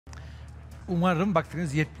Umarım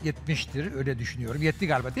vaktiniz yetmiştir, öyle düşünüyorum. Yetti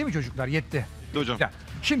galiba değil mi çocuklar? Yetti. Hocam.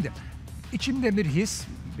 Şimdi, içimde bir his,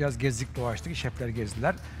 biraz gezdik dolaştık, şefler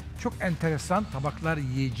gezdiler. Çok enteresan tabaklar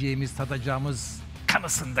yiyeceğimiz, tadacağımız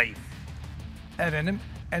kanısındayım. Efendim,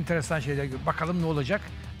 enteresan şeyler görüyorum. Bakalım ne olacak?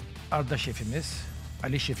 Arda şefimiz,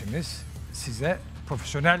 Ali şefimiz size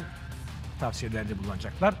profesyonel tavsiyelerde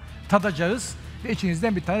bulunacaklar. Tadacağız ve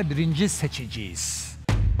içinizden bir tane birinci seçeceğiz.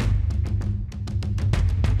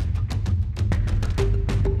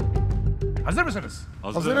 Hazır mısınız?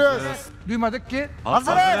 Hazırız. Duymadık ki.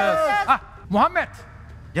 Hazırız. Ah, Muhammed.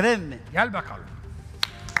 Geleyim mi? Gel bakalım.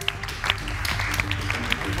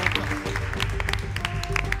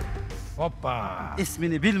 Hoppa.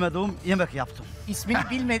 İsmini bilmediğim yemek yaptım.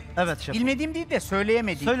 İsmini Evet şef. bilmediğim değil de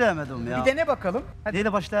söyleyemedim. Söyleyemedim ya. Bir dene bakalım. Hadi.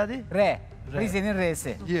 Neyle başladı? R. Rize'nin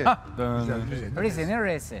R'si. Ha. Rize'nin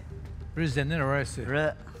R'si. Rize'nin orası.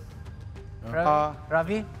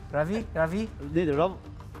 Ravi. Neydi?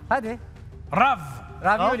 Hadi. Rav.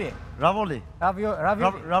 Ravioli. Ravioli.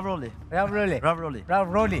 Ravioli. Ravioli.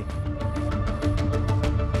 Ravioli.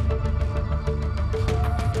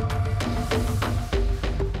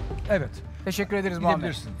 Evet. Teşekkür ederiz Muhammed.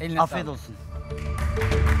 Gidebilirsin. Eline Afiyet sağlık. olsun.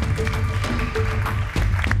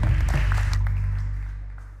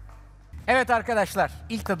 Evet arkadaşlar,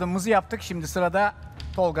 ilk tadımımızı yaptık. Şimdi sırada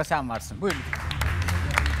Tolga sen varsın. Buyurun.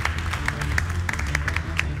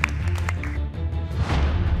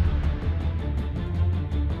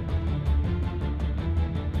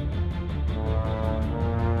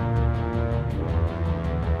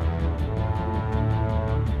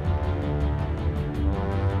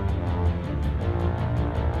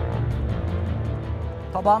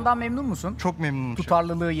 Tabağından memnun musun? Çok memnunum.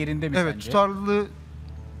 Tutarlılığı yerinde mi Evet, sence? tutarlılığı,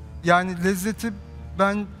 yani lezzeti,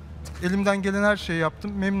 ben elimden gelen her şeyi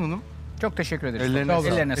yaptım. Memnunum. Çok teşekkür ederiz. Ellerine sağlık.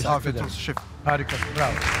 Ellerine sağlık. Afiyet olsun şef. Harikasın.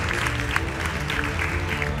 Bravo.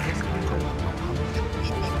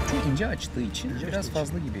 Çok ince açtığı için biraz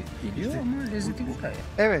fazla gibi geliyor ama lezzeti güzel.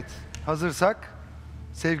 Evet, hazırsak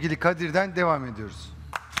sevgili Kadir'den devam ediyoruz.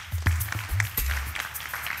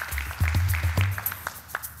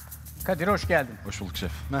 Kadir hoş geldin. Hoş bulduk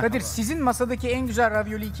şef. Kadir sizin masadaki en güzel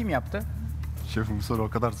ravioliyi kim yaptı? Şefim bu soru o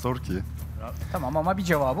kadar zor ki. Tamam ama bir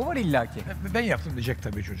cevabı var illaki. Ben yaptım diyecek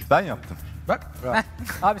tabii çocuk. Ben yaptım. Bak. Heh,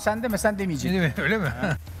 abi sen demesen demeyeceksin. Değil mi? Öyle mi?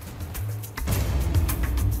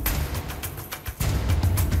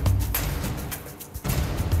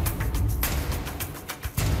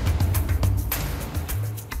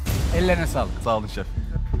 Ellerine sağlık. Sağ olun şef.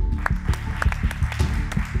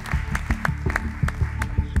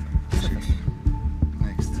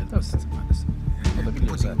 O da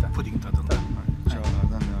biliyor zaten. Puding tadında.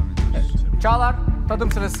 Çağlardan devam ediyoruz. Çağlar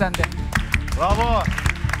tadım sırası sende. Bravo.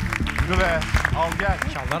 Yürü be. Al gel.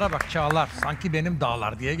 Çağlar'a bak Çağlar. Sanki benim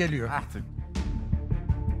dağlar diye geliyor.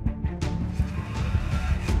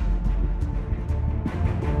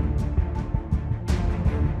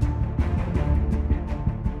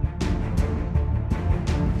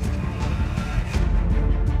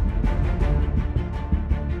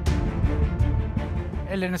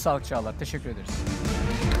 Ellerine sağlık Çağlar. Teşekkür ederiz.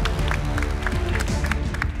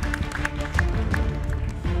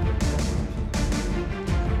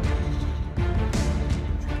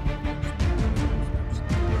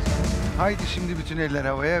 Haydi şimdi bütün eller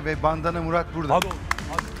havaya ve bandana Murat burada. Hadi.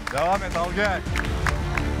 Devam et, al gel.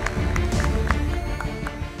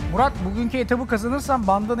 Murat bugünkü etabı kazanırsan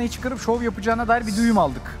bandanayı çıkarıp şov yapacağına dair bir duyum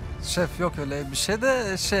aldık. Şef yok öyle bir şey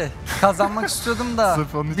de kazanmak istiyordum da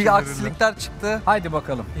Sırf onun için bir verirler. aksilikler çıktı. Haydi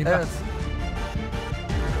bakalım. Evet.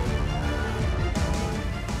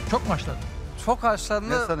 Çok mu açladın? Çok Ne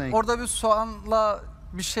haşlandı. sana ilk- Orada bir soğanla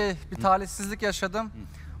bir talihsizlik yaşadım.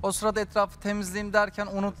 O sırada etrafı temizleyeyim derken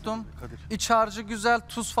unuttum. İç harcı güzel,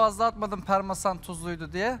 tuz fazla atmadım parmesan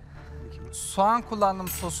tuzluydu diye. Soğan kullandım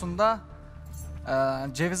sosunda.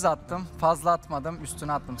 Ceviz attım. Fazla atmadım.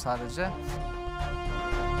 Üstüne attım sadece.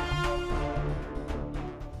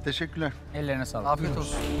 Teşekkürler. Ellerine sağlık. Afiyet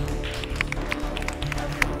olsun.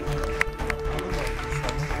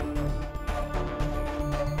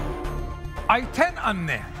 Ayten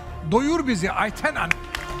anne. Doyur bizi Ayten anne.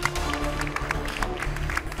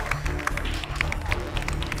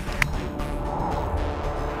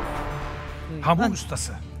 Hamur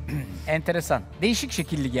ustası. Enteresan. Değişik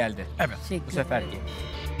şekilli geldi Evet. bu seferki.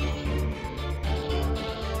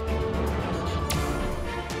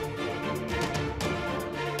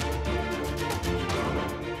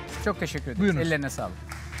 Çok teşekkür ederiz. Buyurunuz. Ellerine sağlık.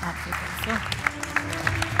 Afiyet olsun.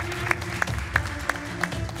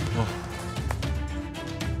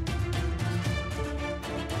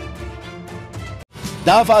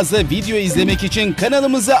 Daha fazla video izlemek için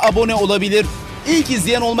kanalımıza abone olabilir. İlk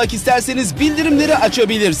izleyen olmak isterseniz bildirimleri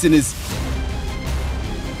açabilirsiniz.